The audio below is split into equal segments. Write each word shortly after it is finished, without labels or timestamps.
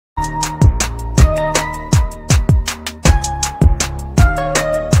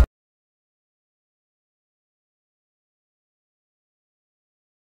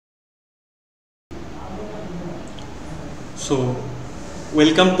So,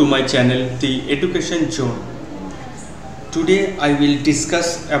 welcome to my channel, The Education Zone. Today I will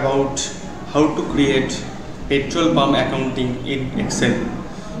discuss about how to create petrol pump accounting in Excel.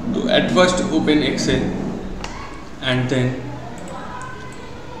 So at first open Excel and then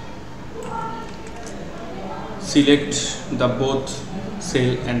select the both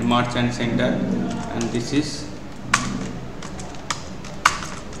sale and merchant center, and this is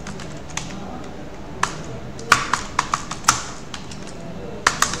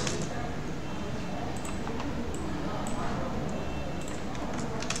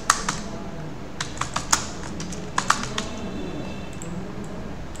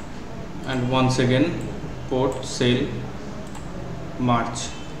and once again port sale March.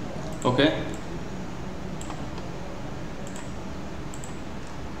 Okay,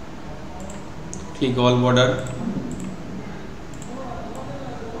 click all border.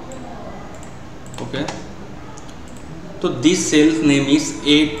 Okay, so this cell name is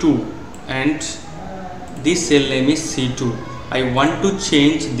A2 and this cell name is C2. I want to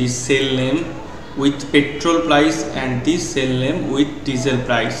change this cell name with petrol price and this cell name with diesel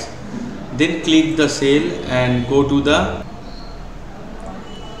price. Then click the cell and go to the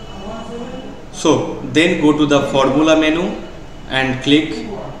then go to the formula menu and click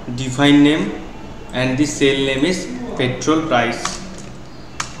define name, and this cell name is petrol price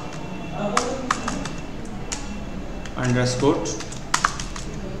underscore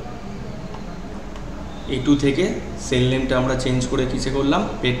A2 থেকে sell নেমটা আমরা change করে কিসে করলাম,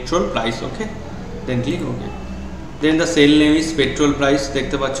 petrol price. Okay, then click okay. Then the sell name is petrol price,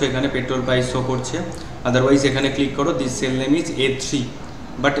 দেখতে পাচ্ছ এখানে petrol price show করছে। আদারওয়াইজ এখানে ক্লিক করো this sell name is A3,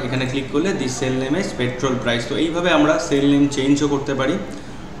 but এখানে ক্লিক করলে this sell name is petrol price. তো এইভাবে আমরা সেল নেম চেঞ্জও করতে পারি।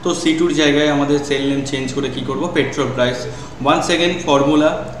 তো C2-র জায়গায় আমাদের সেল নেম চেঞ্জ করে কি করব, petrol price. Once again formula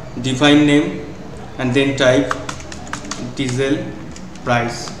define name and then type diesel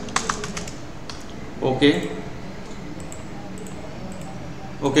price. Okay,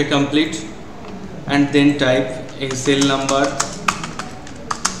 okay, complete, and then type a cell number,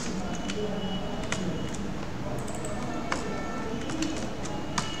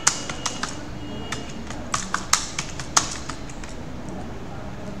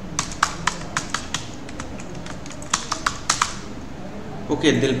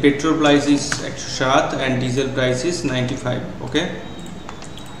 okay, the petrol price is 107 and diesel price is 95. Okay,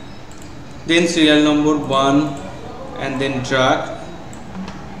 then serial number 1 and then drag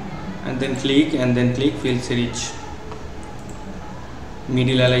and then click fill series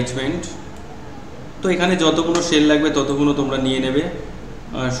middle alignment। তো এখানে যতগুলো sell লাগবে ততগুলো তোমরা নিয়ে নেবে,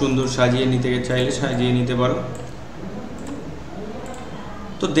 সুন্দর সাজিয়ে নিতে চাইলে সাজিয়ে নিতে পারো।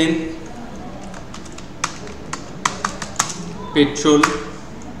 তো দেন petrol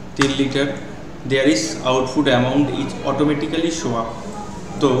 3 liter, there is output amount is automatically show up।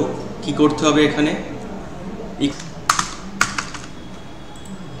 তো কি করতে হবে এখানে,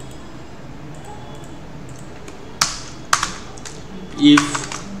 if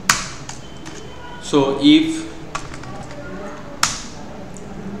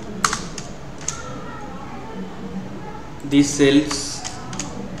this sells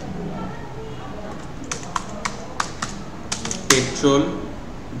petrol,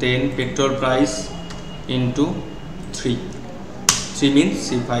 then petrol price into 3 means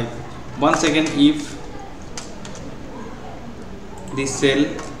C5. Once again if this cell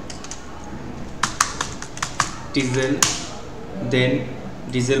diesel, then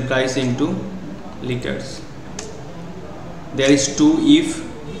diesel price into liters. There is 2 if,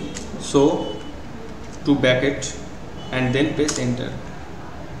 so 2 bracket and then press enter।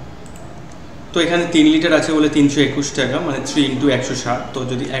 তো এখানে 3 litre আছে বলে 321 টাকা, মানে 3 × 107। তো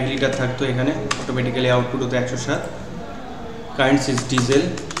যদি 1 litre থাকতো এখানে অটোমেটিক্যালি আউটপুট হতো 107। Current is diesel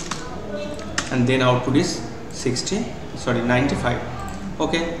and then output is 95.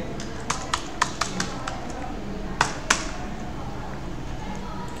 Okay,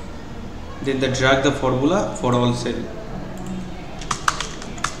 then drag the formula for all cell।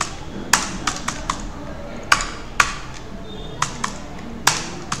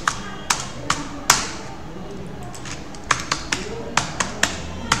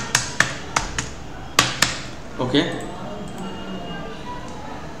 Okay,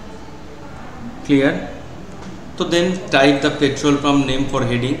 clear? So then type the petrol pump name for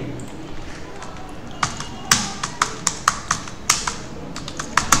heading,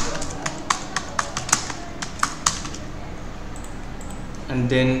 and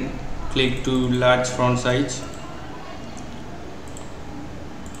then click to large font size,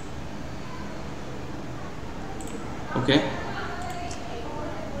 okay,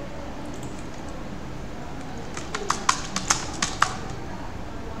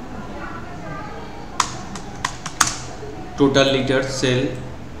 total liters sale,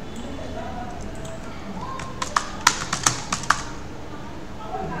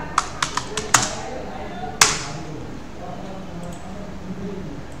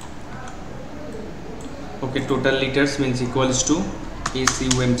 okay, total liters means equals to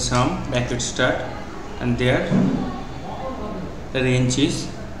SUM sum bracket start, and their range is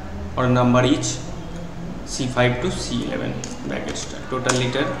or number is C5 to C11 bracket start. Total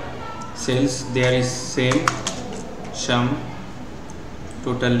liter sales, there is same sum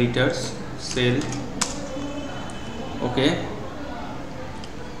total liters sale, okay,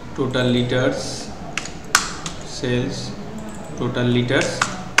 total liters sales, total liters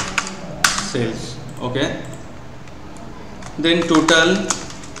sales, okay. Then total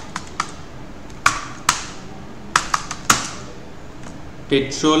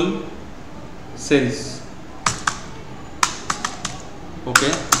petrol sales,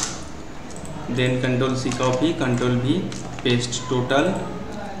 okay. Then control C copy, control V paste total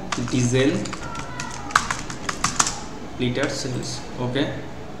diesel liter sales, okay.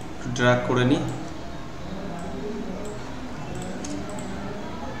 drag করে নি,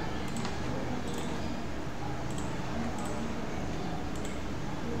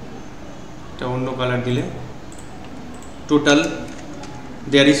 এটা অন্য colour দিলে। total,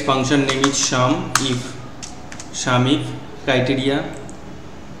 there is function name is sum if criteria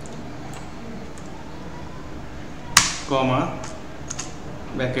comma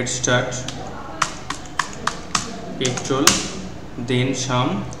bracket start petrol, then sum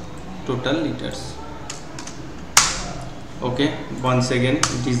total liters, okay. Once again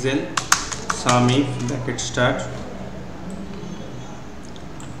diesel sum if bracket start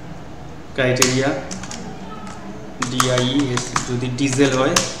criteria DIES, যদি diesel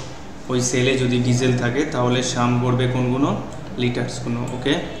হয় ওই সেলে যদি ডিজেল থাকে তাহলে সাম করবে কোনগুলো, লিটার্স গুলো,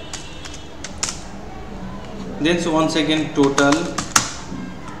 ওকে। দেন once again total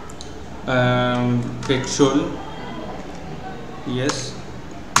petrol, yes,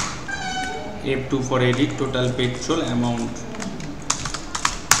 F2 for edit, total petrol amount,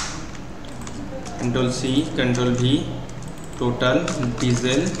 control C control V total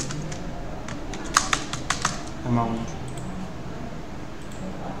diesel amount,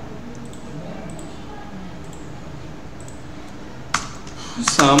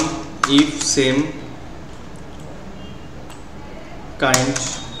 sum if same kind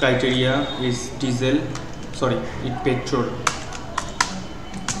criteria is diesel, sorry, it petrol,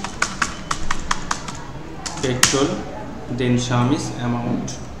 then sum is amount,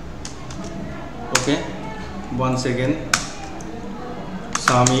 okay. Once again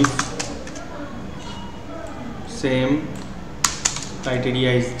sum if same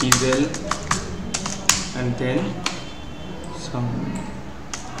criteria is diesel and then sum,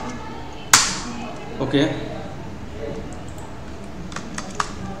 okay.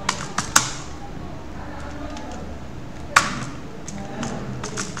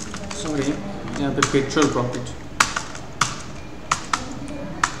 Sorry, यहाँ पे petrol profit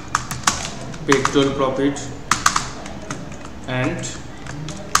and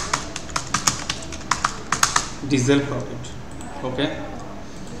diesel profit, okay.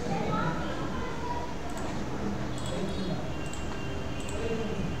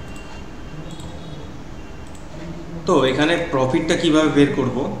 তো এখানে প্রফিটটা কিভাবে বের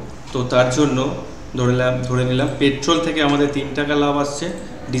করব, তো তার জন্য ধরে নিলাম পেট্রোল থেকে আমাদের 3 টাকা লাভ আসছে,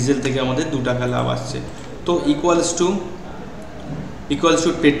 ডিজেল থেকে আমাদের 2 টাকা লাভ আসছে। তো equals to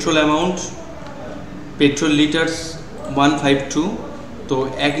petrol amount, petrol litres 152, তো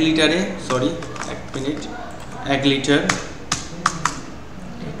 1 লিটারে, সরি 1 মিনিট, 1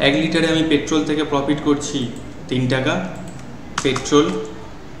 লিটারে আমি পেট্রোল থেকে প্রফিট করছি 3 টাকা পেট্রোল,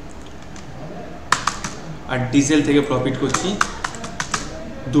 আর ডিজেল থেকে প্রফিট করছি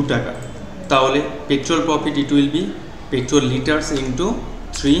 2 টাকা। তাহলে petrol profit it will be petrol litres into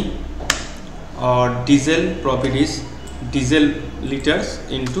 3, or diesel profit is diesel liters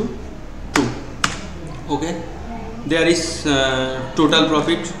into 2, okay. There is total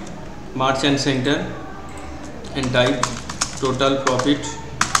profit, merchant center, and type total profit,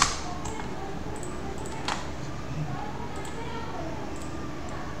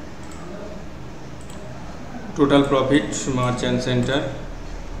 merchant center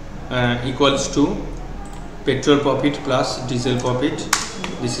equals to petrol profit plus diesel profit.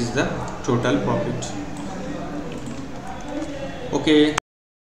 This is the total profit, okay.